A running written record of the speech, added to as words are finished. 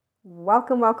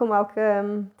Welcome, welcome,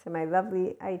 welcome to my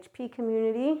lovely IHP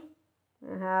community.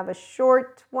 I have a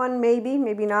short one, maybe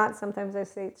not. Sometimes I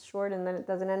say it's short and then it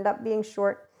doesn't end up being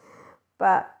short.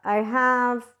 But I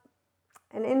have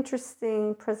an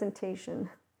interesting presentation.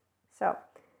 So,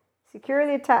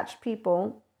 securely attached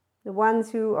people, the ones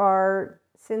who are,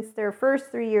 since their first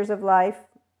 3 years of life,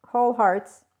 whole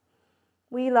hearts,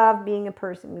 we love being a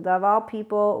person. We love all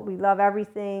people. We love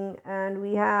everything. And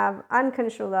we have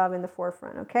unconditional love in the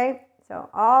forefront, okay? So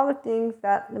all the things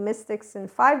that the mystics in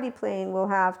 5D plane will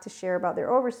have to share about their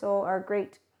oversoul are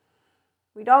great.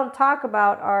 We don't talk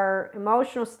about our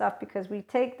emotional stuff because we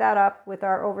take that up with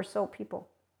our oversoul people.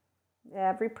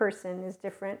 Every person is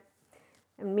different.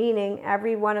 And meaning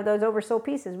every one of those oversoul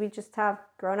pieces, we just have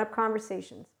grown-up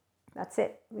conversations. That's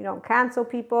it. We don't cancel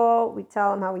people. We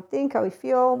tell them how we think, how we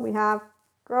feel. We have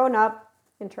grown-up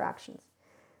interactions.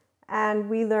 And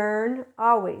we learn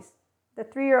always. The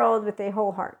 3-year-old with a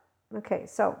whole heart. Okay,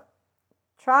 so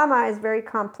trauma is very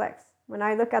complex. When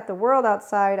I look at the world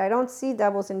outside, I don't see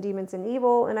devils and demons and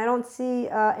evil, and I don't see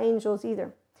angels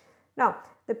either. No,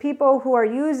 the people who are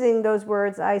using those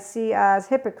words I see as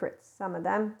hypocrites, some of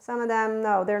them. Some of them,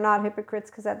 no, they're not hypocrites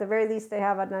because at the very least they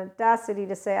have an audacity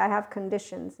to say, I have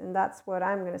conditions, and that's what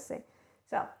I'm going to say.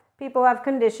 So people have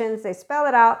conditions, they spell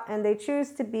it out, and they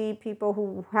choose to be people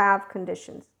who have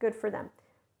conditions. Good for them.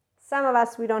 Some of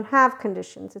us, we don't have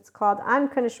conditions. It's called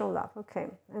unconditional love. Okay.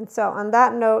 And so on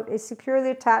that note, a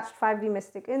securely attached 5D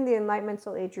mystic in the Enlightenment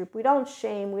Soul Age group, we don't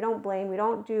shame, we don't blame, we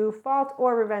don't do fault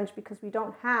or revenge because we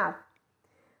don't have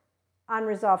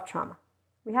unresolved trauma.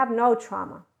 We have no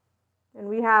trauma. And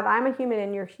we have, I'm a human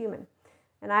and you're human.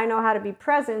 And I know how to be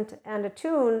present and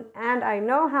attuned, and I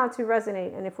know how to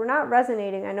resonate. And if we're not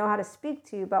resonating, I know how to speak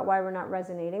to you about why we're not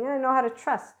resonating, and I know how to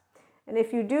trust. And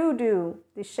if you do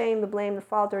the shame, the blame, the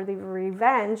fault, or the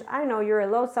revenge, I know you're a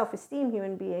low self-esteem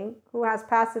human being who has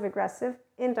passive-aggressive,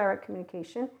 indirect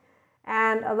communication,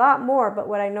 and a lot more. But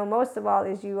what I know most of all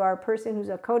is you are a person who's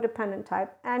a codependent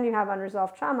type, and you have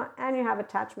unresolved trauma, and you have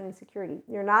attachment insecurity.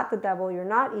 You're not the devil, you're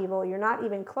not evil, you're not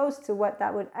even close to what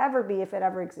that would ever be if it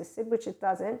ever existed, which it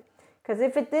doesn't. Because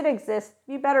if it did exist,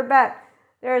 you better bet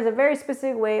there is a very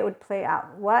specific way it would play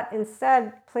out. What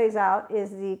instead plays out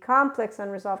is the complex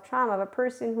unresolved trauma of a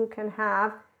person who can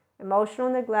have emotional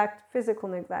neglect, physical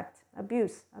neglect,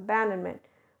 abuse, abandonment,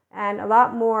 and a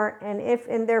lot more. And if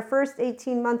in their first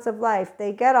 18 months of life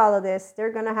they get all of this,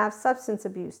 they're going to have substance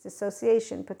abuse,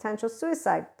 dissociation, potential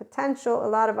suicide, potential a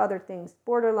lot of other things,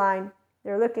 borderline.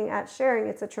 They're looking at sharing.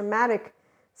 It's a traumatic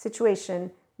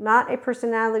situation, not a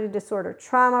personality disorder,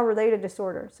 trauma-related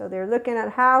disorder. So they're looking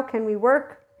at how can we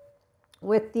work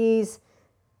with these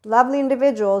lovely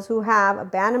individuals who have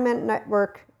abandonment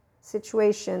network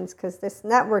situations, because this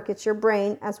network, it's your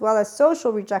brain, as well as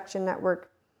social rejection network.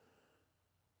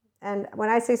 And when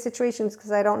I say situations,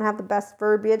 because I don't have the best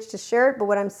verbiage to share it, but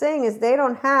what I'm saying is they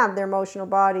don't have their emotional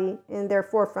body in their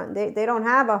forefront. They don't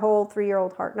have a whole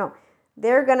 3-year-old heart. No,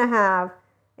 they're going to have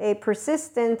a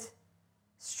persistent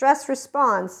stress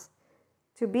response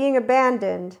to being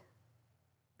abandoned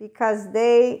because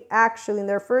they actually, in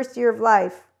their first year of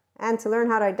life, and to learn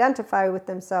how to identify with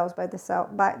themselves by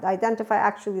identify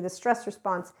actually the stress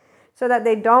response so that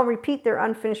they don't repeat their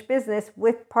unfinished business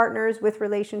with partners, with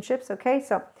relationships, okay?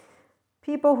 So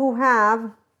people who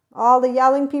have all the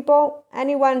yelling people,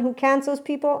 anyone who cancels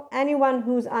people, anyone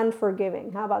who's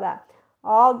unforgiving. How about that?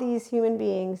 All these human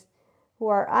beings who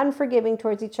are unforgiving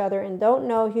towards each other and don't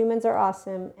know humans are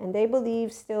awesome, and they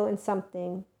believe still in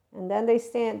something, and then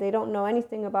they don't know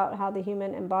anything about how the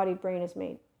human embodied brain is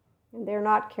made, and they're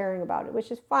not caring about it,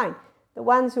 which is fine. The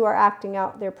ones who are acting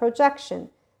out their projection,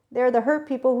 they're the hurt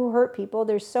people who hurt people.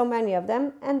 There's so many of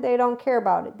them, and they don't care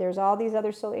about it. There's all these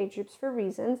other soul age groups for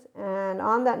reasons, and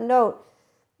on that note,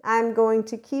 I'm going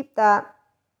to keep that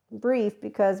brief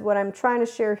because what I'm trying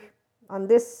to share on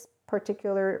this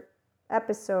particular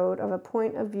episode of a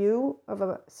point of view of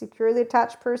a securely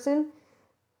attached person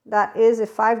that is a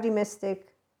 5D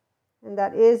mystic and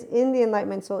that is in the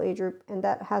Enlightenment Soul Age group and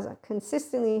that has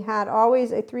consistently had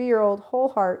always a 3-year-old whole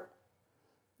heart,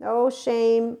 no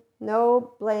shame,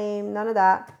 no blame, none of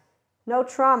that, no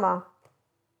trauma,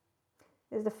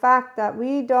 is the fact that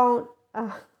we don't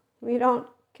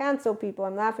cancel people.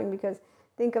 I'm laughing because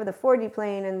think of the 4D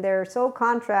plane and their soul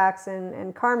contracts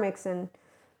and karmics and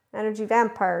energy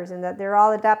vampires, and that they're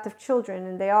all adaptive children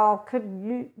and they all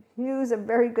could use a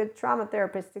very good trauma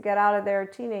therapist to get out of their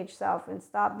teenage self and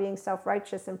stop being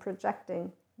self-righteous and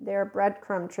projecting their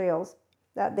breadcrumb trails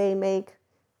that they make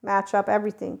match up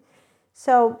everything.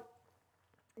 So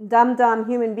dumb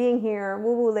human being here,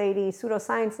 woo-woo lady,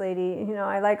 pseudoscience lady,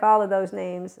 I like all of those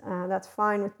names. That's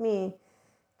fine with me.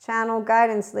 channel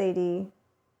guidance lady,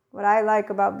 what I like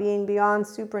about being beyond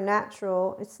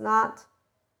supernatural, it's not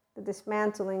the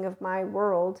dismantling of my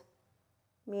world,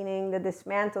 meaning the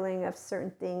dismantling of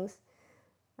certain things.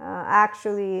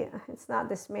 Actually, it's not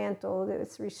dismantled,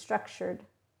 it's restructured.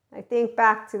 I think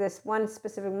back to this one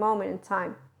specific moment in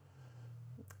time.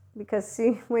 Because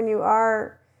see, when you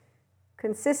are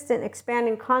consistent,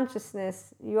 expanding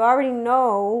consciousness, you already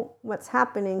know what's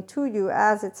happening to you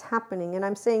as it's happening. And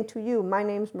I'm saying to you, my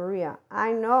name's Maria.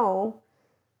 I know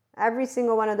every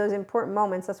single one of those important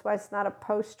moments. That's why it's not a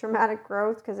post-traumatic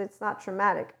growth, because it's not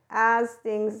traumatic. As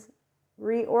things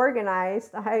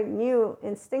reorganized, I knew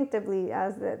instinctively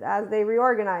as they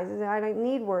reorganized. I don't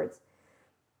need words.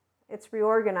 It's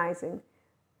reorganizing.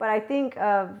 But I think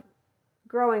of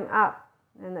growing up,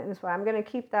 and that's why I'm going to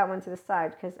keep that one to the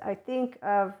side, because I think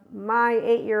of my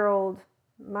 8-year-old,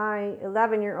 my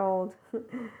 11-year-old,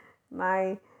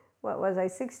 my,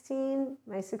 16?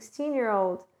 My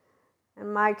 16-year-old,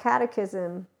 and my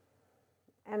catechism.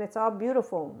 And it's all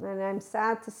beautiful. And I'm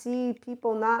sad to see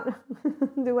people not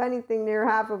do anything near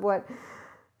half of what,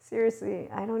 seriously,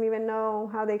 I don't even know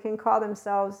how they can call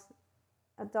themselves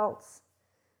adults.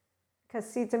 Because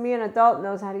see, to me, an adult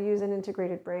knows how to use an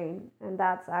integrated brain. And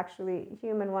that's actually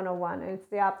human 101. And it's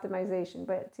the optimization.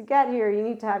 But to get here, you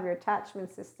need to have your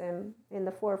attachment system in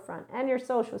the forefront and your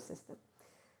social system.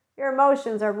 Your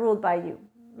emotions are ruled by you.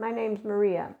 My name's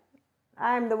Maria.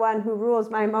 I'm the one who rules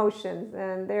my emotions,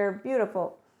 and they're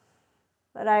beautiful.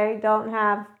 But I don't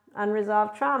have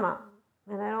unresolved trauma,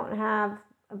 and I don't have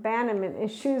abandonment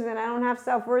issues, and I don't have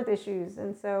self-worth issues.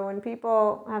 And so when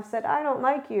people have said, I don't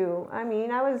like you, I mean,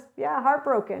 I was,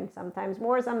 heartbroken, sometimes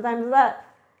more, sometimes less.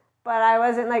 But I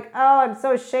wasn't like, oh, I'm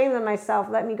so ashamed of myself,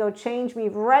 let me go change me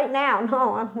right now.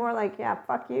 No, I'm more like,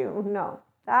 fuck you. No,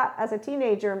 that as a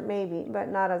teenager, maybe, but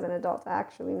not as an adult,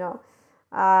 actually, no.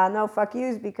 No fuck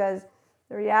yous, because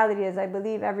the reality is I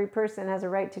believe every person has a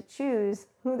right to choose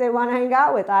who they want to hang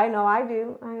out with. I know I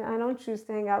do. I don't choose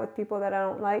to hang out with people that I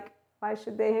don't like. Why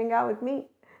should they hang out with me?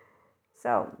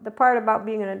 So the part about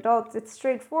being an adult, it's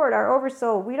straightforward. Our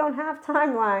oversoul, we don't have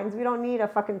timelines. We don't need a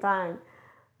fucking time.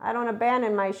 I don't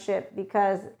abandon my ship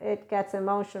because it gets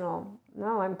emotional.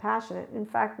 No, I'm passionate. In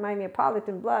fact, my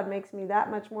Neapolitan blood makes me that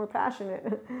much more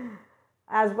passionate.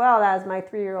 As well as my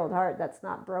 3-year-old heart that's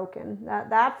not broken.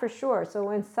 That for sure. So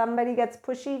when somebody gets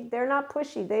pushy, they're not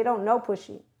pushy. They don't know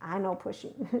pushy. I know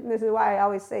pushy. This is why I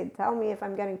always say, tell me if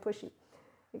I'm getting pushy.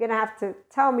 You're going to have to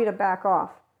tell me to back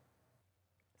off.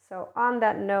 So on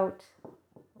that note,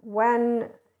 when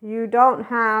you don't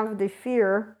have the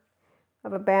fear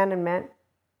of abandonment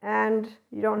and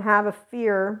you don't have a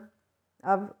fear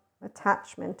of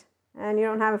attachment and you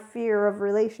don't have a fear of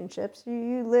relationships,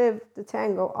 you live the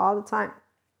tango all the time,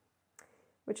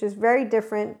 which is very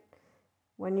different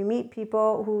when you meet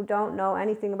people who don't know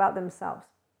anything about themselves.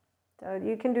 So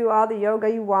you can do all the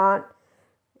yoga you want.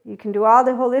 You can do all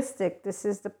the holistic. This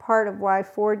is the part of why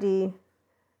 4D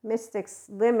mystics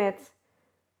limit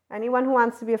anyone who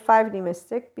wants to be a 5D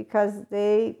mystic, because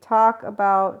they talk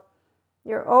about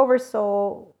your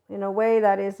oversoul in a way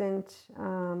that isn't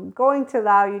going to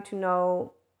allow you to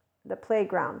know the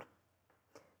playground.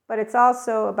 But it's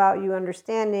also about you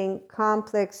understanding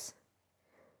complex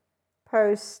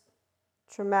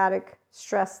post-traumatic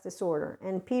stress disorder.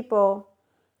 And people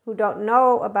who don't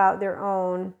know about their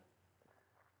own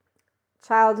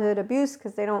childhood abuse,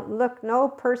 because they don't look, no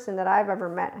person that I've ever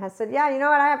met has said, you know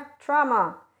what, I have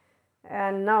trauma.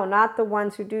 And no, not the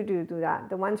ones who do that.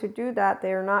 The ones who do that,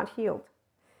 they are not healed.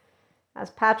 As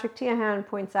Patrick Tiahan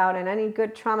points out, and any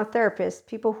good trauma therapist,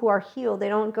 people who are healed, they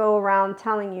don't go around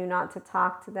telling you not to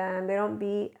talk to them. They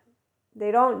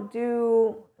don't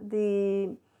do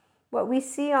what we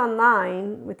see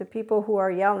online with the people who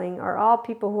are yelling are all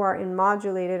people who are in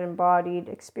modulated, embodied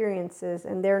experiences,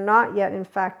 and they're not yet in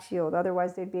fact healed.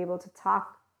 Otherwise, they'd be able to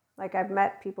talk. Like I've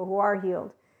met people who are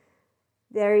healed.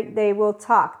 They will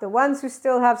talk. The ones who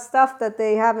still have stuff that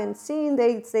they haven't seen,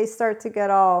 they start to get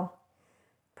all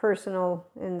personal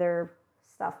in their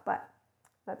stuff. But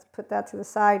let's put that to the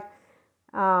side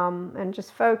and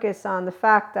just focus on the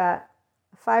fact that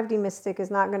a 5D mystic is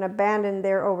not going to abandon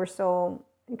their oversoul,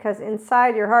 because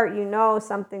inside your heart, you know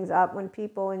something's up when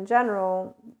people in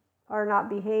general are not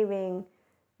behaving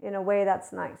in a way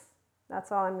that's nice.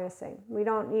 That's all I'm going to say. We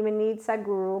don't even need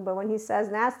Sadhguru, but when he says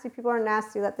nasty people are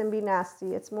nasty, let them be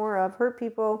nasty. It's more of hurt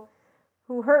people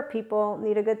who hurt people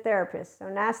need a good therapist. So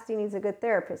nasty needs a good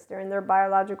therapist. They're in their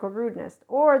biological rudeness.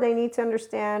 Or they need to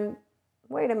understand,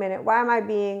 wait a minute, why am I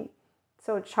being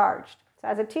so charged? So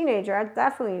as a teenager, I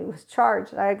definitely was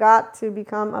charged. I got to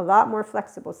become a lot more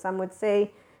flexible. Some would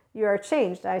say you are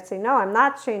changed. I say, no, I'm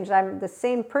not changed. I'm the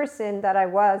same person that I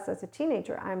was as a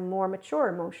teenager. I'm more mature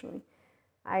emotionally.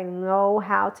 I know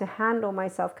how to handle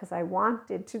myself because I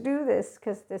wanted to do this,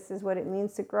 because this is what it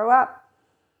means to grow up.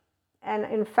 And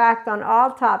in fact, on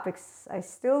all topics, I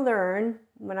still learn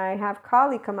when I have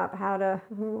Kali come up how to,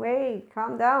 wait,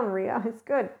 calm down, Ria, it's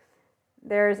good.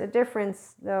 There's a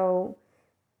difference, though,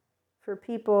 for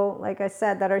people, like I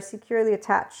said, that are securely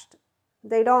attached.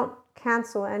 They don't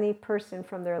cancel any person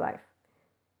from their life.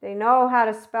 They know how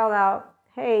to spell out,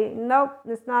 hey, nope,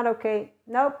 it's not okay.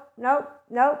 Nope, nope,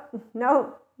 nope,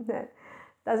 nope.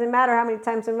 Doesn't matter how many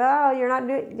times, oh, you're not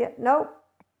doing it. Nope.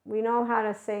 We know how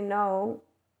to say no.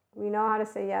 We know how to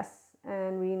say yes.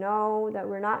 And we know that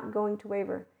we're not going to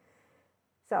waver.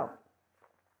 So,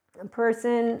 a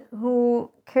person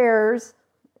who cares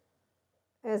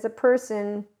is a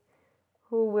person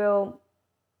who will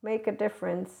make a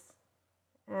difference.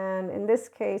 And in this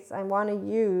case, I want to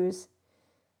use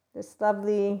this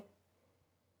lovely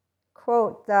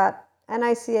quote that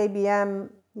NICABM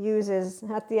uses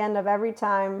at the end of every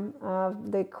time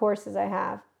of the courses I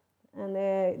have. And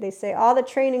they say, all the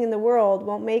training in the world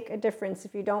won't make a difference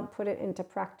if you don't put it into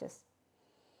practice.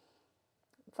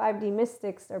 5D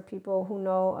mystics are people who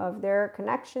know of their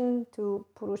connection to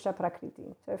Purusha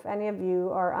Prakriti. So if any of you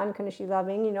are unconditionally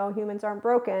loving, you know humans aren't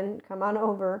broken, come on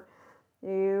over.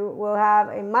 You will have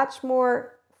a much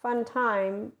more fun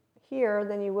time here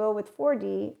than you will with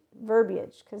 4D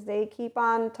verbiage, because they keep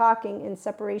on talking in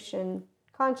separation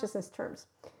consciousness terms.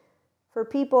 For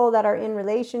people that are in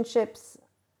relationships,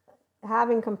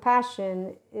 having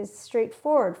compassion is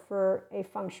straightforward for a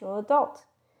functional adult.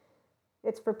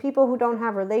 It's for people who don't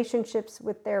have relationships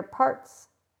with their parts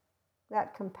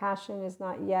that compassion is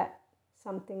not yet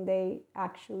something they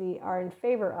actually are in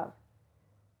favor of.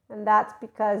 And that's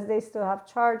because they still have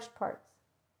charged parts.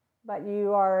 But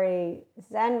you are a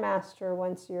Zen master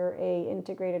once you're a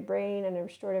integrated brain and a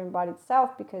restorative embodied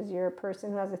self, because you're a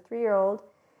person who has a 3-year-old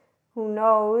who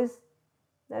knows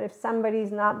that if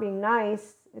somebody's not being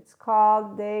nice, it's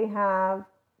called they have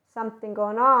something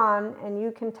going on, and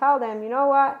you can tell them, you know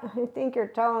what, I think your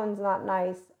tone's not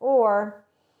nice. Or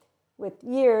with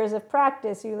years of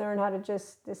practice, you learn how to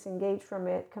just disengage from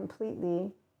it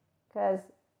completely, because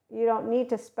you don't need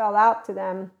to spell out to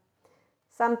them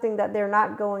something that they're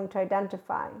not going to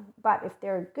identify. But if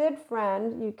they're a good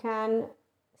friend, you can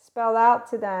spell out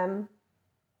to them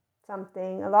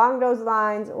something along those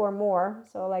lines or more.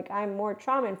 So like, I'm more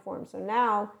trauma informed. So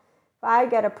now if I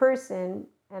get a person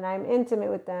and I'm intimate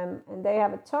with them and they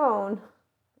have a tone,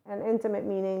 and intimate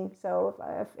meaning, so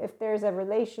if there's a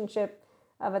relationship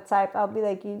of a type, I'll be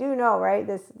like, you do know, right?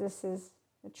 This is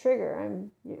a trigger.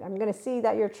 I'm going to see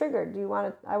that you're triggered.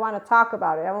 I want to talk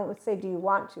about it. I won't say, do you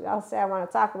want to? I'll say, I want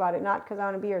to talk about it, not because I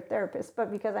want to be your therapist,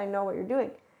 but because I know what you're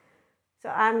doing. So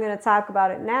I'm going to talk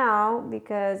about it now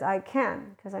because I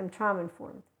can, because I'm trauma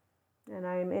informed. And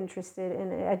I'm interested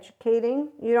in educating.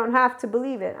 You don't have to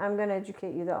believe it. I'm going to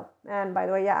educate you though. And by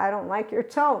the way, yeah, I don't like your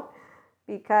tone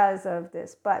because of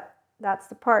this, but that's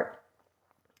the part.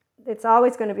 It's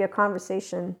always going to be a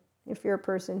conversation if you're a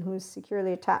person who's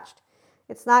securely attached.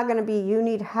 It's not going to be, you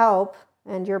need help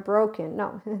and you're broken.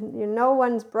 No, no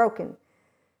one's broken.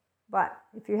 But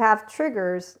if you have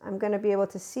triggers, I'm going to be able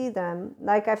to see them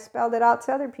like I've spelled it out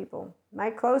to other people. My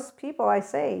close people, I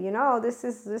say, you know, this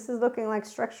is looking like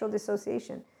structural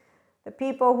dissociation. The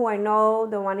people who I know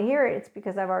don't want to hear it, it's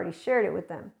because I've already shared it with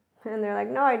them. And they're like,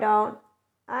 no, I don't.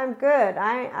 I'm good.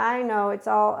 I know it's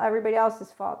all everybody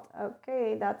else's fault.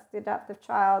 Okay, that's the adaptive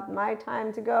child. My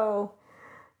time to go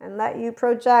and let you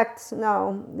project.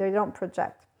 No, they don't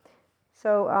project.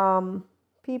 So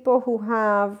people who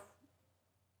have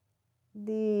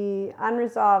the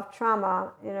unresolved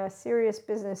trauma in a serious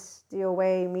business deal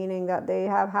way, meaning that they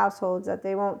have households that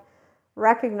they won't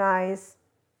recognize,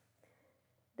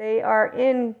 they are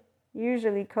in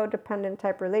usually codependent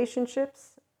type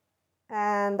relationships.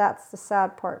 And that's the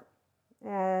sad part,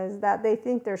 is that they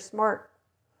think they're smart.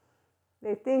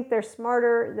 They think they're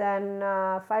smarter than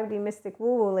 5D mystic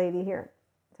woo-woo lady here.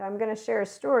 So I'm going to share a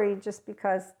story just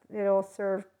because it'll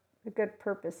serve a good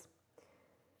purpose.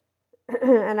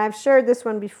 And I've shared this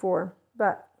one before,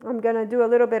 but I'm going to do a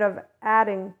little bit of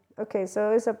adding. Okay,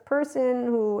 so it's a person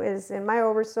who is in my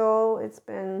oversoul. It's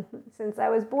been since I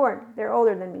was born. They're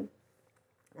older than me.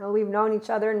 And we've known each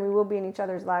other and we will be in each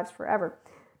other's lives forever.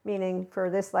 Meaning for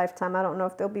this lifetime. I don't know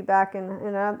if they'll be back in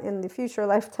the future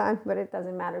lifetime, but it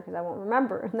doesn't matter because I won't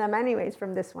remember them anyways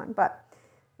from this one. But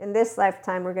in this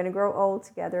lifetime, we're going to grow old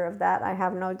together. Of that, I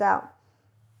have no doubt.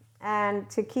 And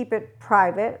to keep it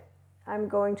private, I'm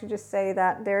going to just say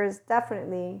that there is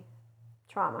definitely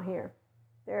trauma here.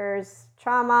 There's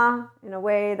trauma in a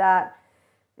way that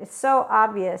is so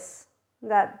obvious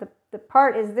that the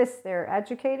part is this: they're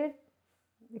educated.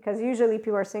 Because usually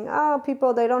people are saying, oh,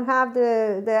 people, they don't have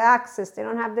the access, they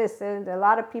don't have this. And a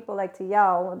lot of people like to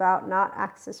yell about not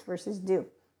access versus do.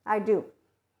 I do.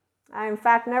 I, in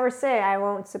fact, never say I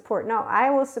won't support. No,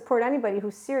 I will support anybody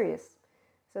who's serious.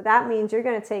 So that means you're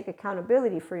going to take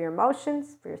accountability for your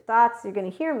emotions, for your thoughts. You're going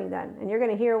to hear me then. And you're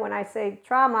going to hear when I say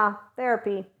trauma,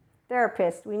 therapy,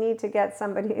 therapist, we need to get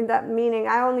somebody, that meaning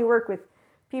I only work with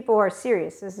people who are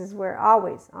serious. This is where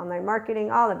always, online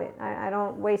marketing, all of it. I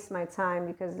don't waste my time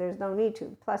because there's no need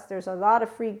to. Plus, there's a lot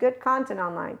of free good content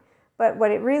online. But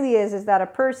what it really is that a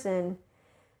person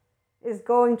is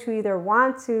going to either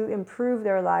want to improve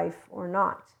their life or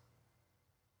not.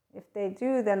 If they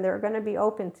do, then they're going to be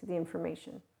open to the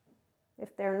information.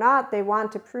 If they're not, they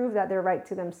want to prove that they're right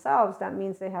to themselves. That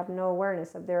means they have no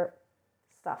awareness of their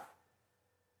stuff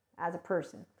as a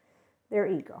person. Their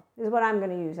ego is what I'm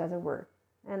going to use as a word.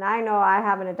 And I know I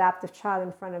have an adaptive child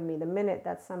in front of me. The minute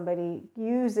that somebody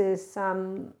uses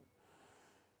some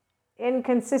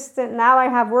inconsistent, now I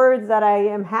have words that I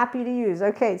am happy to use.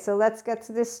 Okay, so let's get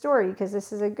to this story because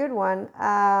this is a good one.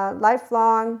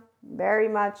 Lifelong, very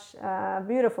much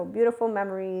beautiful, beautiful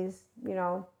memories. You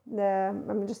know,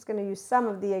 I'm just going to use some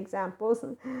of the examples.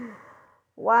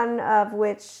 One of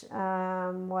which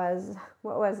was,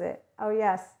 what was it? Oh,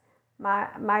 yes.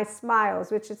 My smiles,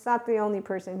 which it's not the only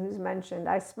person who's mentioned.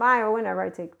 I smile whenever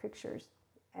I take pictures.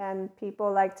 And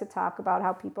people like to talk about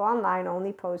how people online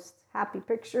only post happy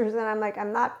pictures. And I'm like,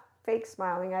 I'm not fake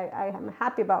smiling. I am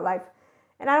happy about life.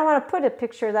 And I don't want to put a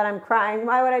picture that I'm crying.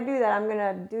 Why would I do that? I'm going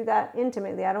to do that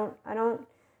intimately. I don't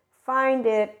find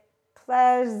it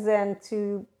pleasant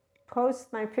to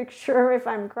post my picture if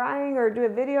I'm crying or do a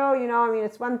video. You know, I mean,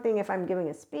 it's one thing if I'm giving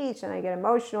a speech and I get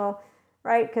emotional,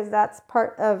 right? Because that's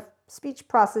part of speech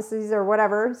processes or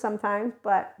whatever sometimes,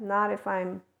 but not if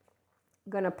I'm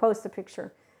going to post a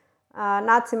picture.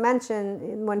 Not to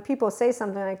mention, when people say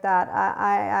something like that,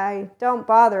 I don't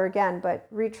bother again, but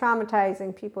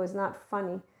re-traumatizing people is not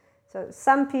funny. So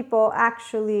some people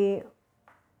actually,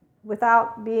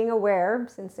 without being aware,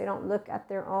 since they don't look at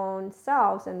their own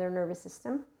selves and their nervous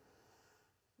system,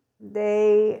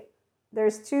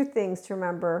 there's two things to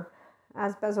remember.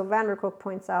 As Bessel van der Kolk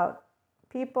points out,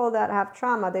 people that have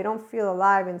trauma, they don't feel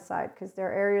alive inside because there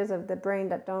are areas of the brain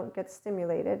that don't get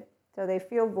stimulated. So they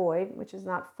feel void, which is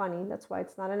not funny. That's why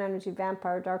it's not an energy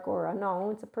vampire, dark aura. No,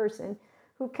 it's a person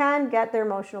who can get their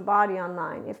emotional body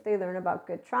online if they learn about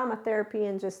good trauma therapy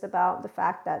and just about the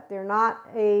fact that they're not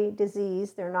a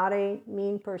disease, they're not a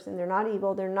mean person, they're not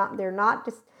evil,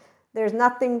 there's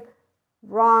nothing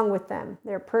wrong with them.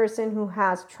 They're a person who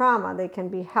has trauma. They can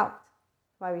be helped.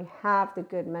 Why we have the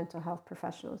good mental health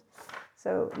professionals.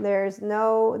 So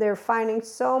they're finding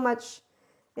so much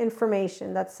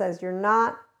information that says you're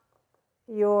not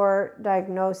your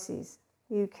diagnoses.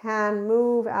 You can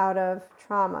move out of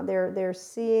trauma. They're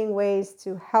seeing ways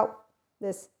to help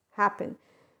this happen.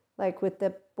 Like with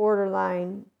the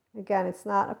borderline, again, it's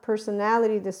not a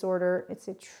personality disorder, it's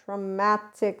a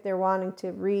traumatic, they're wanting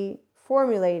to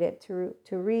reformulate it, to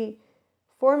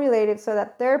reformulate it so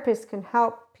that therapists can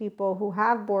help people who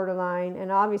have borderline.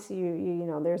 And obviously, you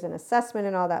know, there's an assessment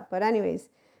and all that. But anyways,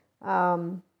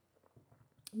 back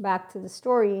to the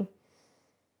story.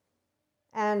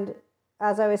 And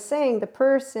as I was saying, the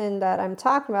person that I'm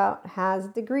talking about has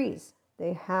degrees.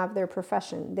 They have their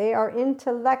profession. They are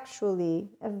intellectually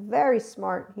a very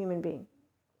smart human being.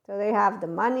 So they have the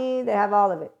money, they have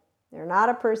all of it. They're not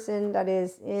a person that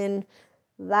is in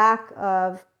lack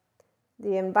of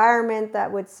the environment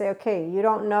that would say, okay, you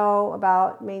don't know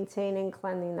about maintaining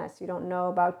cleanliness. You don't know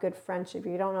about good friendship.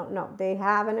 You don't know. No, they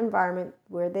have an environment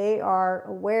where they are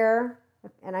aware.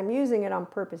 And I'm using it on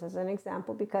purpose as an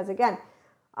example because, again,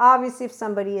 obviously, if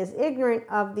somebody is ignorant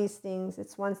of these things,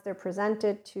 it's once they're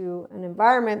presented to an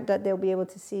environment that they'll be able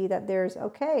to see that there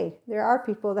are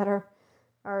people that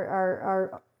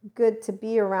are good to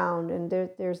be around. And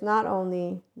there's not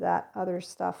only that other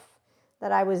stuff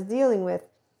that I was dealing with.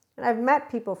 And I've met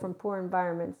people from poor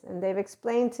environments, and they've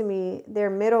explained to me their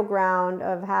middle ground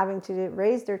of having to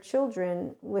raise their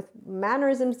children with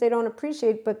mannerisms they don't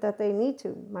appreciate, but that they need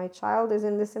to. My child is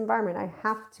in this environment. I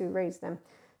have to raise them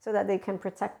so that they can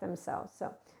protect themselves.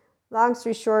 So long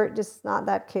story short, just not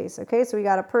that case. Okay, so we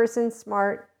got a person,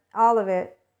 smart, all of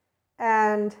it.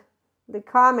 And the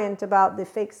comment about the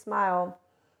fake smile,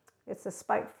 it's a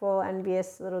spiteful,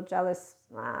 envious, little jealous,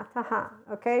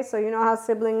 okay? So you know how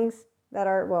siblings that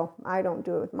are, well, I don't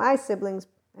do it with my siblings,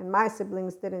 and my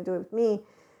siblings didn't do it with me,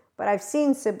 but I've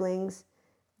seen siblings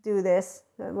do this,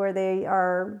 where they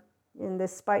are in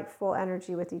this spiteful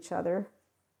energy with each other.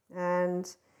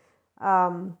 And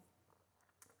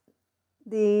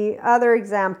the other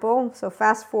example, so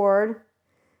fast forward,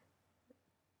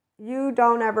 you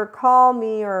don't ever call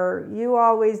me, or you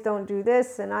always don't do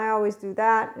this and I always do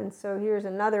that. And so here's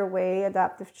another way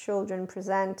adoptive children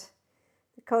present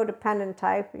the codependent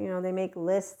type. They make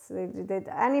lists.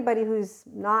 Anybody who's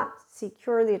not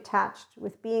securely attached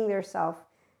with being their self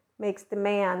makes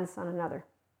demands on another.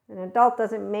 An adult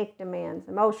doesn't make demands.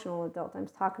 Emotional adult. I'm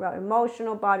talking about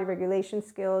emotional body regulation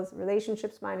skills,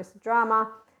 relationships minus the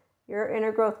drama. Your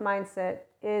inner growth mindset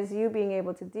is you being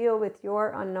able to deal with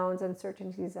your unknowns,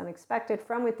 uncertainties, unexpected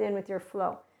from within with your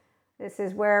flow. This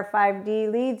is where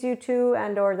 5D leads you to,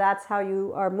 and or that's how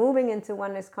you are moving into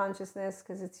oneness consciousness,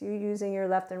 because it's you using your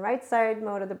left and right side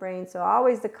mode of the brain. So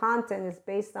always the content is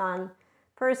based on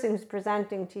person who's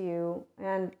presenting to you.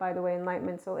 And by the way,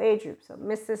 enlightenment soul age group. So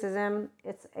mysticism,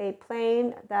 it's a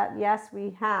plane that, yes,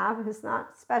 we have. It's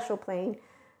not special plane.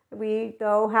 We,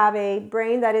 though, have a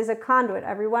brain that is a conduit,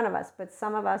 every one of us. But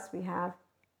some of us, we have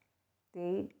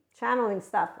the channeling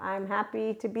stuff. I'm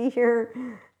happy to be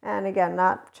here. And again,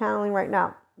 not channeling right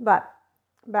now. But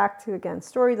back to, again,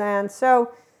 Storyland.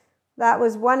 So that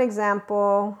was one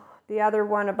example. The other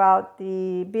one about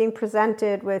the being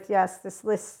presented with, yes, this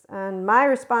list. And my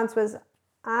response was,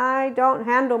 I don't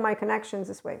handle my connections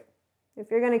this way. If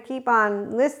you're going to keep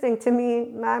on listening to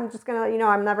me, I'm just going to let you know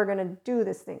I'm never going to do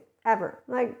this thing. Ever.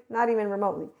 Like, not even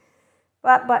remotely.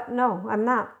 But no, I'm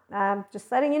not. I'm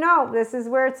just letting you know this is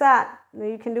where it's at.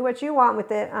 You can do what you want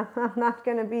with it. I'm not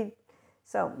going to be.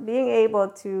 So being able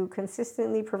to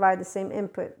consistently provide the same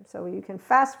input. So you can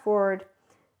fast forward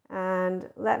and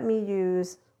let me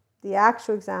use the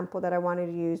actual example that I wanted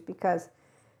to use, because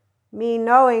me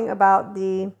knowing about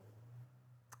the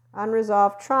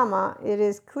unresolved trauma, it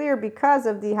is clear because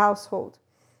of the household.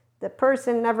 The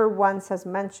person never once has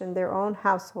mentioned their own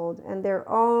household and their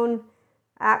own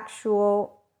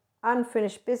actual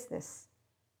unfinished business.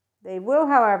 They will,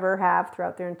 however, have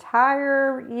throughout their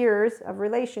entire years of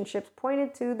relationships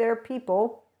pointed to their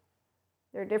people,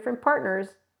 their different partners,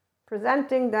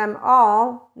 presenting them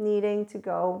all needing to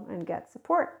go and get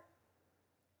support.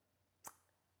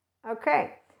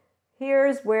 Okay,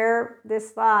 here's where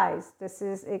this lies. This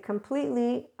is a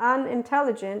completely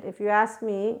unintelligent, if you ask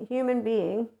me, human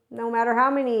being, no matter how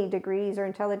many degrees or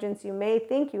intelligence you may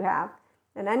think you have,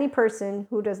 and any person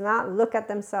who does not look at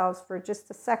themselves for just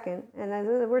a second, and then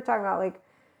we're talking about, like,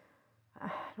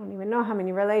 I don't even know how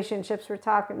many relationships we're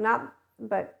talking,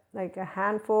 but like a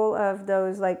handful of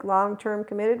those, like, long-term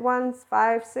committed ones,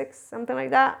 5, 6, something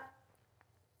like that.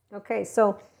 Okay,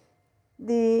 so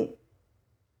the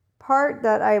part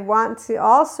that I want to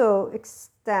also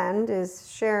extend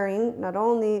is sharing not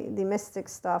only the mystic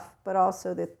stuff, but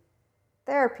also the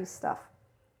therapy stuff,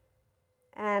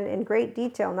 and in great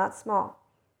detail, not small.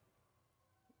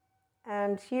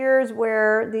 And here's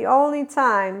where the only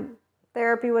time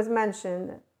therapy was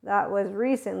mentioned, that was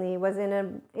recently, was in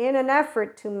an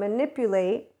effort to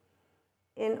manipulate,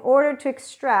 in order to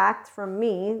extract from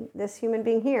me, this human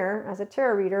being here, as a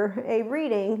tarot reader, a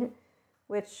reading,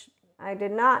 which I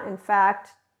did not, in fact,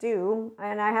 do.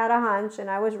 And I had a hunch, and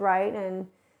I was right. And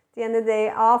at the end of the day,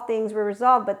 all things were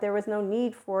resolved, but there was no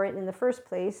need for it in the first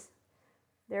place.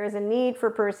 There is a need for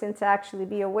a person to actually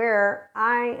be aware,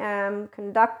 I am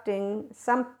conducting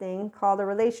something called a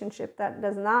relationship that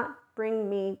does not bring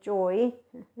me joy,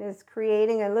 is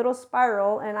creating a little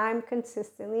spiral, and I'm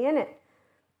consistently in it.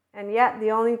 And yet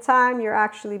the only time you're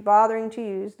actually bothering to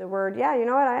use the word, yeah, you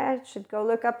know what, I should go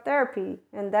look up therapy,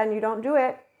 and then you don't do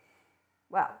it.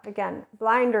 Well, again,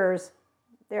 blinders,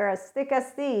 they're as thick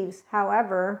as thieves.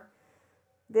 However,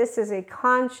 this is a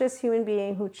conscious human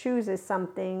being who chooses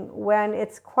something when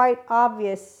it's quite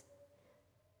obvious,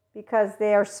 because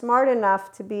they are smart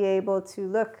enough to be able to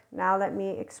look, now let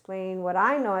me explain what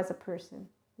I know as a person,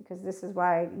 because this is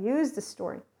why I use the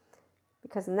story.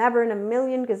 Because never in a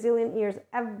million gazillion years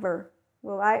ever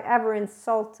will I ever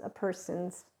insult a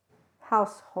person's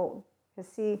household. You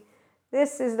see,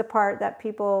 this is the part that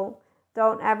people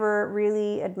don't ever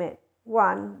really admit.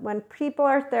 One, when people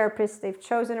are therapists, they've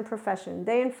chosen a profession.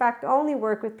 They, in fact, only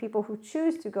work with people who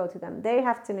choose to go to them. They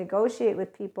have to negotiate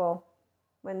with people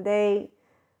when they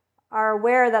are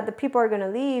aware that the people are going to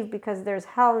leave because there's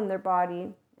hell in their body,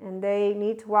 and they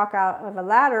need to walk out of a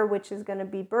ladder which is going to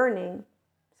be burning.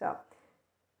 So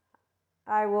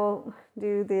I will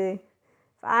do if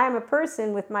I'm a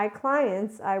person with my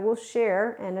clients, I will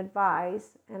share and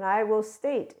advise, and I will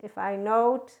state, if I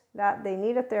note that they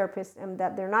need a therapist and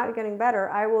that they're not getting better,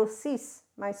 I will cease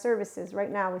my services right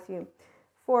now with you.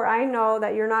 For I know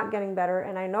that you're not getting better,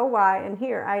 and I know why, and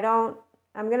here, I don't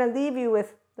I'm going to leave you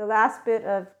with the last bit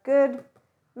of good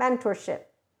mentorship,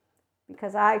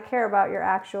 because I care about your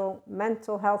actual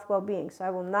mental health well-being. So I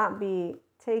will not be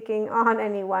taking on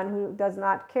anyone who does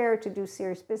not care to do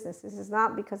serious business. This is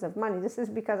not because of money. This is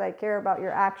because I care about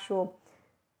your actual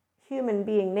human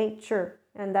being nature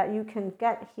and that you can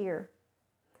get here.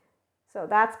 So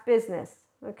that's business.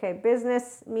 Okay,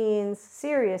 business means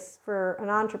serious for an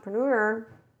entrepreneur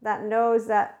that knows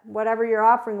that whatever you're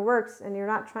offering works and you're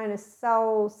not trying to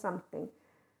sell something,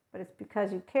 but it's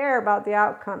because you care about the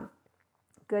outcome.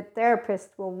 Good therapists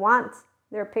will want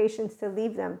their patients to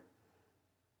leave them,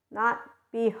 not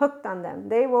be hooked on them.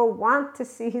 They will want to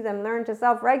see them learn to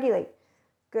self-regulate.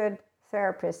 Good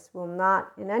therapists will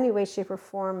not in any way, shape, or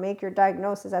form make your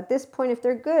diagnosis at this point, if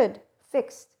they're good,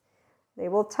 fixed. They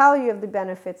will tell you of the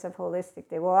benefits of holistic.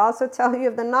 They will also tell you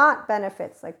of the not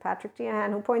benefits, like Patrick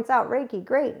Tiahan, who points out Reiki,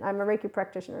 great. I'm a Reiki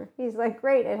practitioner. He's like,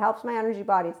 great, it helps my energy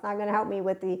body. It's not going to help me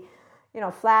with the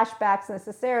flashbacks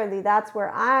necessarily. That's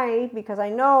where because I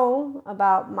know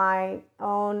about my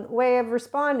own way of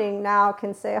responding now,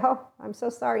 can say, oh, I'm so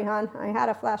sorry, hon. I had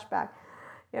a flashback.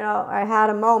 I had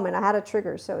a moment. I had a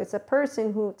trigger. So it's a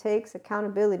person who takes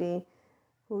accountability,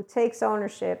 who takes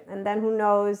ownership, and then who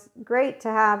knows, great to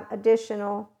have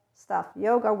additional stuff.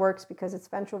 Yoga works because it's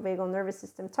ventral vagal nervous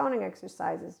system toning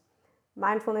exercises.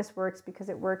 Mindfulness works because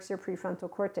it works your prefrontal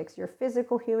cortex, your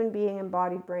physical human being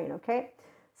embodied brain, okay?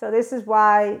 So this is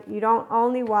why you don't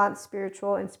only want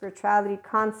spiritual and spirituality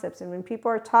concepts. And when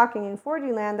people are talking in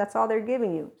 4D land, that's all they're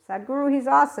giving you. Sadhguru, he's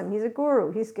awesome. He's a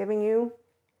guru. He's giving you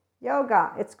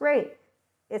yoga. It's great.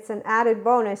 It's an added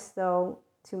bonus, though,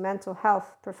 to mental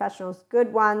health professionals,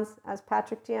 good ones. As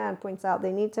Patrick Tian points out,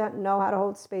 they need to know how to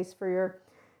hold space for your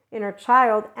inner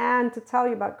child and to tell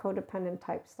you about codependent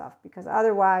type stuff, because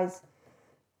otherwise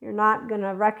you're not going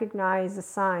to recognize the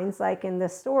signs. Like in the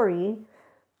story,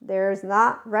 there's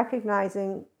not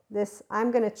recognizing this,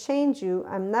 I'm going to change you.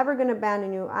 I'm never going to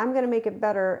abandon you. I'm going to make it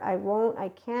better. I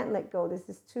can't let go. This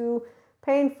is too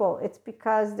painful. It's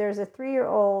because there's a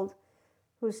 3-year-old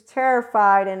who's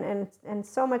terrified and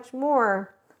so much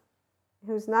more,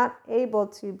 who's not able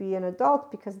to be an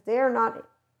adult because they're not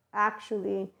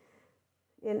actually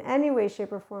in any way,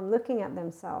 shape, or form looking at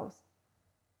themselves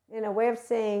in a way of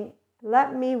saying,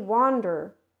 let me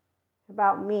wander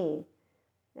about me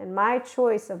and my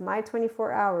choice of my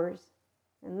 24 hours,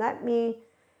 and let me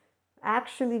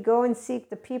actually go and seek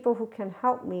the people who can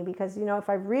help me. Because, if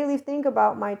I really think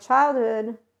about my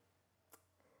childhood,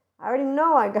 I already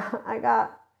know I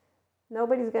got,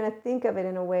 nobody's going to think of it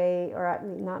in a way, or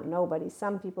not nobody,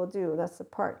 some people do, that's the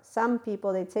part. Some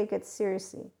people, they take it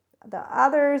seriously. The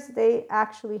others, they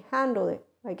actually handle it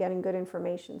by getting good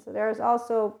information. So there's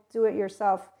also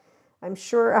do-it-yourself. I'm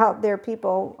sure out there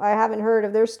people, I haven't heard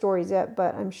of their stories yet,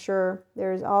 but I'm sure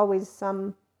there's always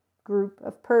some group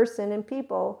of person and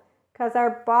people, because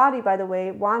our body, by the way,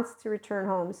 wants to return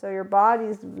home. So your body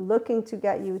is looking to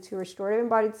get you to restorative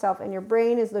embodied self, and your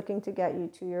brain is looking to get you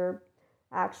to your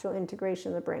actual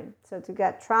integration of the brain. So to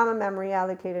get trauma memory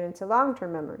allocated into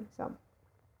long-term memory. So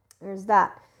there's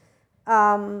that.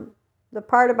 The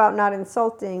part about not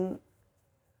insulting,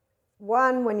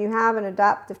 one, when you have an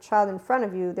adaptive child in front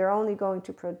of you, they're only going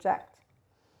to project.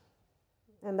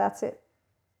 And that's it.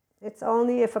 It's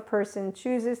only if a person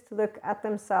chooses to look at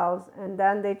themselves and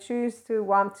then they choose to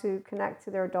want to connect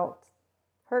to their adults.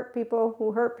 Hurt people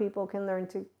who hurt people can learn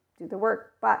to do the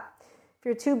work. But if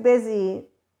you're too busy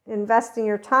investing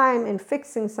your time in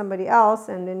fixing somebody else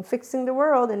and in fixing the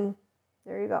world, and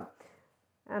there you go.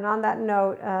 And on that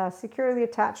note, securely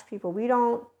attached people, we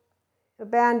don't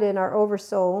abandon our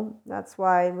oversoul. That's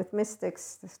why with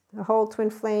mystics, the whole twin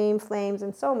flame, flames,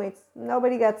 and soulmates,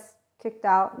 nobody gets kicked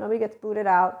out. Nobody gets booted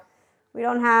out. We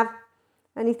don't have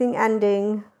anything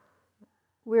ending.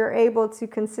 We're able to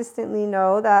consistently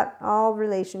know that all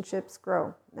relationships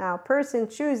grow. Now, a person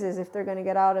chooses if they're going to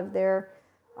get out of their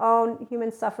own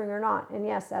human suffering or not. And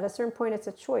yes, at a certain point, it's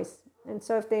a choice. And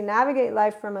so if they navigate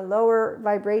life from a lower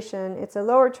vibration, it's a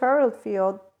lower child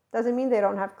field, doesn't mean they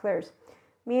don't have clairs.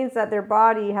 Means that their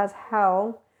body has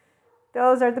hell.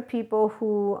 Those are the people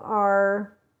who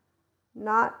are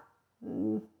not,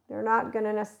 they're not going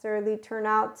to necessarily turn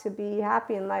out to be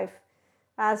happy in life.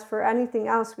 As for anything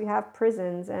else, we have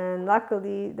prisons, and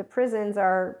luckily the prisons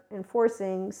are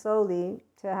enforcing slowly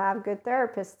to have good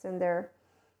therapists in there.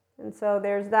 And so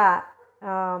there's that.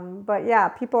 But yeah,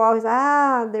 people always,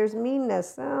 there's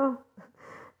meanness. Oh.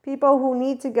 People who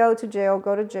need to go to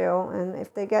jail, and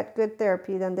if they get good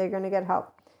therapy, then they're going to get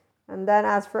help. And then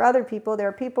as for other people, there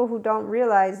are people who don't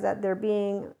realize that they're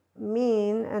being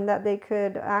mean and that they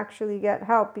could actually get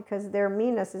help, because their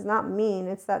meanness is not mean.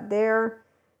 It's that they're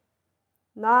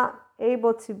not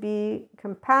able to be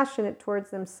compassionate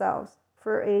towards themselves.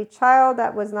 For a child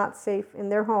that was not safe in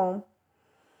their home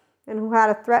and who had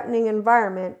a threatening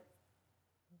environment,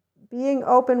 being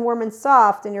open, warm, and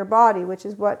soft in your body, which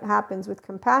is what happens with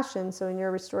compassion, so in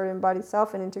your restored embodied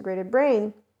self and integrated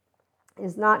brain,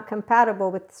 is not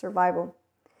compatible with survival.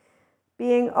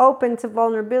 Being open to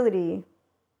vulnerability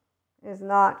is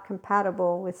not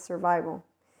compatible with survival.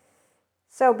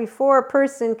 So before a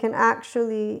person can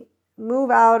actually move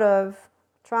out of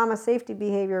trauma safety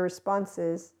behavior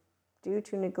responses due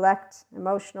to neglect,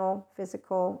 emotional,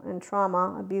 physical, and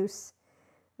trauma, abuse,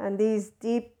 and these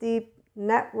deep, deep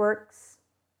networks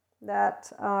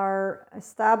that are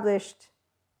established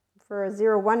for a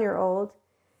 0-1-year-old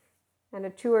and a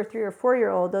 2 or 3 or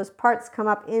 4-year-old, those parts come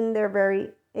up in their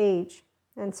very age.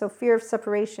 And so fear of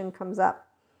separation comes up.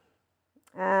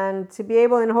 And to be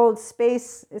able to hold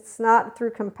space, it's not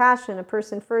through compassion. A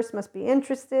person first must be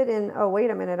interested in, oh, wait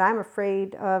a minute, I'm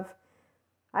afraid of,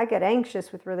 I get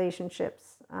anxious with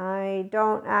relationships. I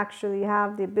don't actually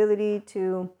have the ability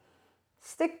to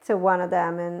stick to one of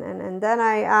them. And then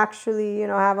I actually,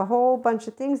 have a whole bunch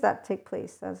of things that take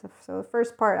place. So the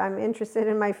first part, I'm interested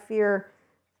in my fear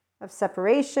of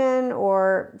separation,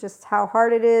 or just how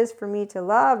hard it is for me to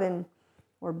love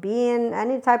or be in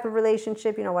any type of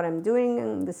relationship, what I'm doing,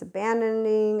 and this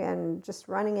abandoning and just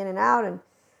running in and out. And,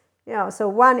 so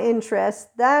one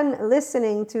interest, then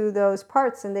listening to those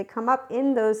parts, and they come up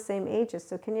in those same ages.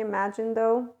 So can you imagine,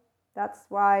 though? That's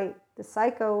why the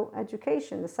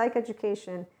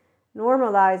psychoeducation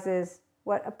normalizes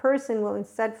what a person will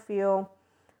instead feel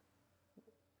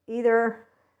either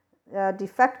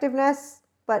defectiveness,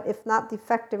 but if not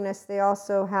defectiveness, they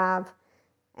also have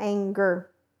anger.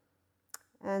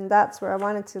 And that's where I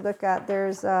wanted to look at.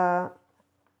 There's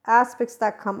aspects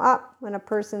that come up when a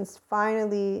person's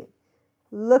finally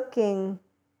looking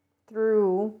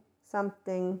through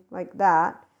something like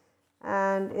that.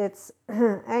 And it's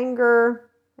anger,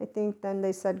 I think then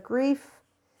they said grief,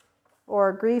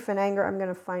 or grief and anger. I'm going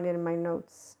to find it in my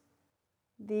notes.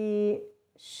 The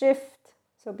shift,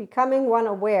 so becoming one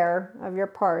aware of your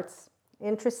parts,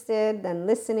 interested, then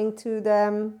listening to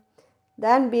them,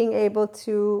 then being able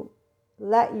to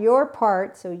let your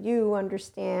part, so you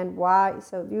understand why,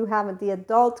 so you have the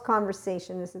adult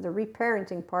conversation, this is the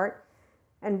reparenting part,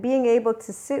 and being able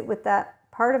to sit with that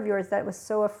part of yours that was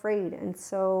so afraid and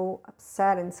so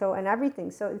upset and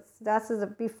everything. So that's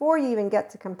before you even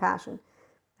get to compassion.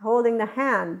 Holding the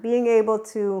hand, being able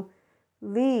to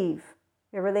leave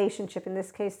a relationship. In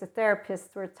this case, the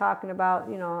therapist, we're talking about,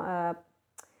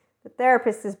 the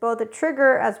therapist is both a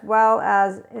trigger as well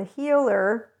as a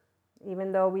healer,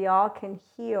 even though we all can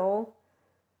heal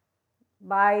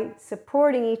by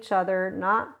supporting each other,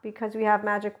 not because we have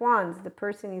magic wands. The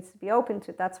person needs to be open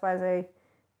to it. That's why, as I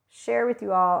share with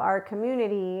you all, our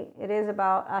community, it is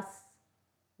about us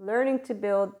learning to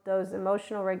build those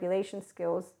emotional regulation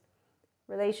skills,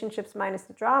 relationships minus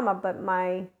the drama. But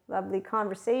my lovely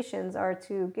conversations are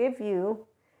to give you,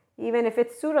 even if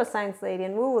it's pseudoscience lady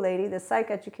and woo-woo lady, the psych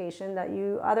education that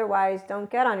you otherwise don't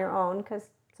get on your own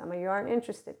because some of you aren't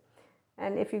interested.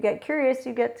 And if you get curious,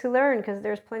 you get to learn because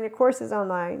there's plenty of courses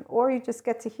online. Or you just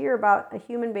get to hear about a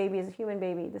human baby is a human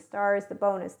baby. The star is the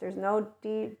bonus. There's no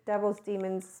devils,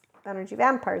 demons, energy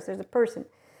vampires. There's a person.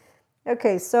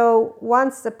 Okay, so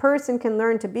once the person can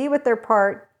learn to be with their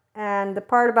part, and the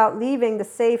part about leaving the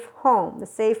safe home, the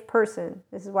safe person.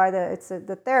 This is why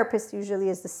the therapist usually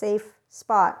is the safe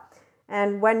spot.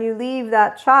 And when you leave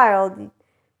that child,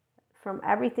 from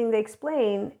everything they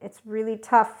explain, it's really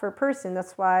tough for a person.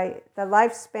 That's why the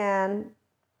lifespan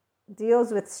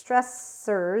deals with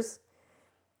stressors,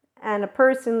 and a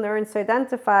person learns to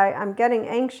identify, I'm getting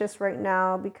anxious right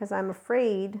now because I'm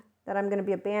afraid that I'm going to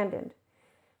be abandoned,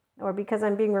 or because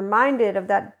I'm being reminded of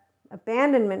that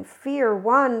abandonment, fear,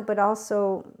 one, but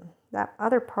also that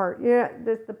other part.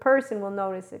 The person will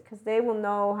notice it because they will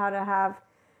know how to have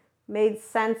made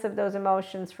sense of those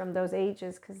emotions from those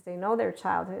ages because they know their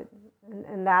childhood.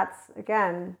 And that's,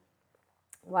 again,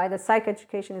 why the psych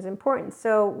education is important.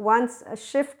 So once a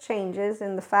shift changes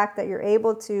in the fact that you're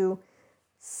able to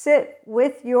sit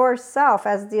with yourself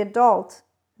as the adult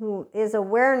who is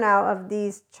aware now of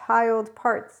these child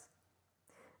parts,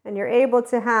 and you're able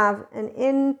to have an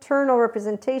internal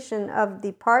representation of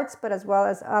the parts, but as well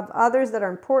as of others that are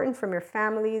important from your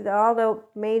family, all the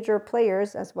major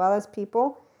players, as well as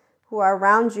people who are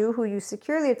around you, who you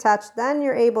securely attach, then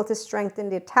you're able to strengthen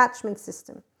the attachment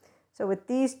system. So with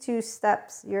these two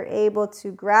steps, you're able to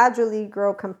gradually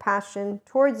grow compassion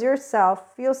towards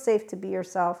yourself, feel safe to be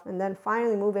yourself, and then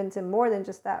finally move into more than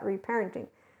just that reparenting.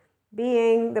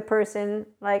 Being the person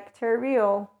like Terry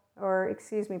Real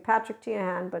Patrick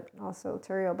Tiahan, but also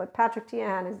Terrell, but Patrick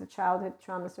Tiahan is the childhood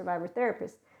trauma survivor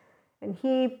therapist. And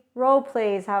he role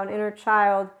plays how an inner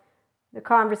child, the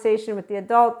conversation with the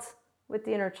adult, with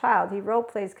the inner child, he role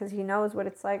plays because he knows what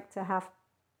it's like to have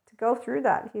to go through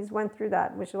that. He's went through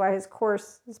that, which is why his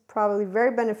course is probably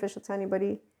very beneficial to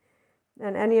anybody.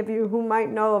 And any of you who might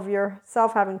know of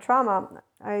yourself having trauma,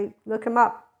 I look him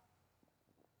up.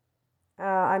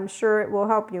 I'm sure it will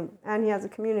help you. And he has a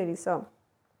community. So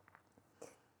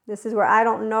this is where I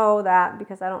don't know that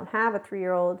because I don't have a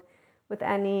 3-year-old with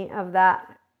any of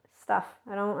that stuff.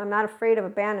 I'm not afraid of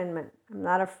abandonment. I'm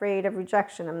not afraid of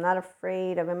rejection. I'm not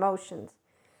afraid of emotions.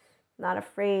 I'm not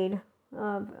afraid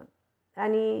of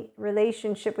any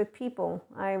relationship with people.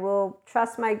 I will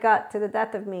trust my gut to the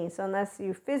death of me. So unless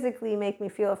you physically make me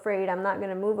feel afraid, I'm not going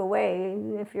to move away.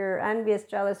 If you're envious,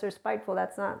 jealous, or spiteful,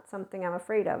 that's not something I'm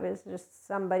afraid of. It's just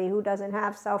somebody who doesn't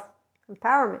have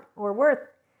self-empowerment or worth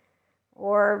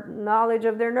or knowledge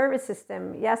of their nervous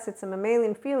system. Yes, it's a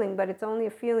mammalian feeling, but it's only a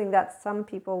feeling that some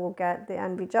people will get, the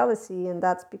envy, jealousy, and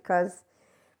that's because,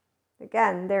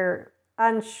 again, they're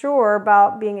unsure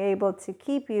about being able to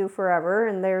keep you forever,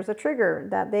 and there's a trigger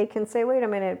that they can say, wait a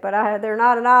minute, but they're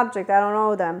not an object, I don't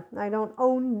owe them, I don't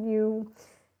own you.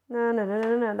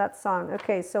 No, that song.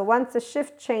 Okay, so once the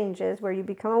shift changes where you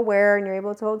become aware and you're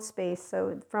able to hold space,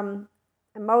 so from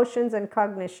emotions and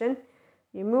cognition,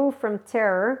 you move from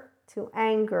terror to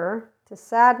anger to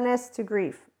sadness to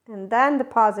grief, and then the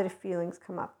positive feelings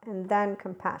come up, and then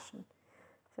compassion.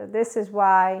 So this is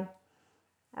why,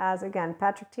 as again,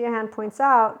 Patrick Tiahan points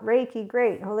out, Reiki,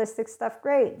 great, holistic stuff,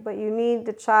 great, but you need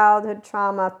the childhood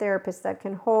trauma therapist that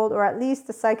can hold, or at least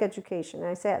the psychoeducation. And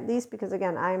I say at least because,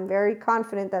 again, I'm very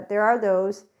confident that there are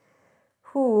those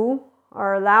who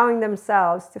are allowing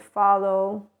themselves to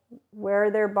follow where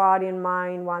their body and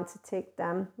mind wants to take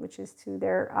them, which is to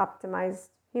their optimized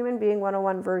human being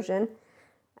 101 version,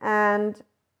 and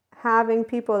having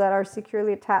people that are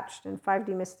securely attached in 5D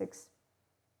mystics,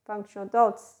 functional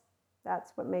adults.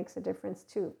 That's what makes a difference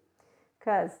too.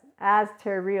 Because as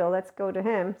Terrell, let's go to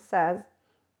him, says,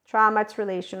 trauma, it's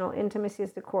relational, intimacy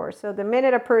is the core. So the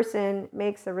minute a person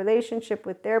makes a relationship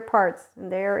with their parts and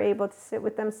they are able to sit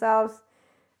with themselves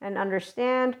and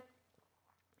understand,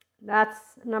 that's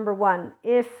number one.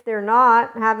 If they're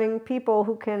not, having people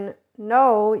who can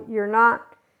know you're not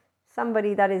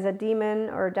somebody that is a demon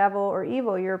or a devil or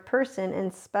evil, you're a person,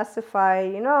 and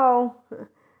specify,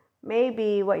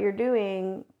 maybe what you're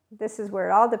doing, this is where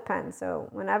it all depends. So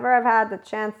whenever I've had the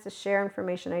chance to share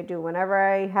information, I do. Whenever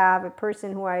I have a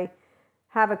person who I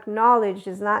have acknowledged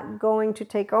is not going to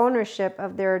take ownership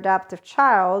of their adoptive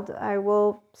child, I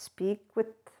will speak with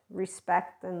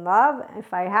respect and love.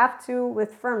 If I have to,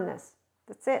 with firmness.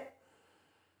 That's it.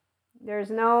 There's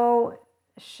no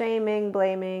shaming,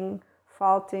 blaming,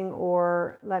 faulting,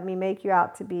 or let me make you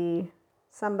out to be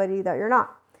somebody that you're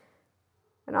not.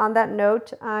 And on that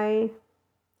note, I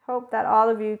hope that all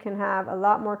of you can have a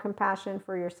lot more compassion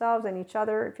for yourselves and each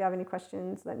other. If you have any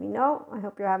questions, let me know. I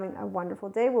hope you're having a wonderful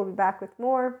day. We'll be back with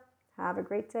more. Have a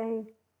great day.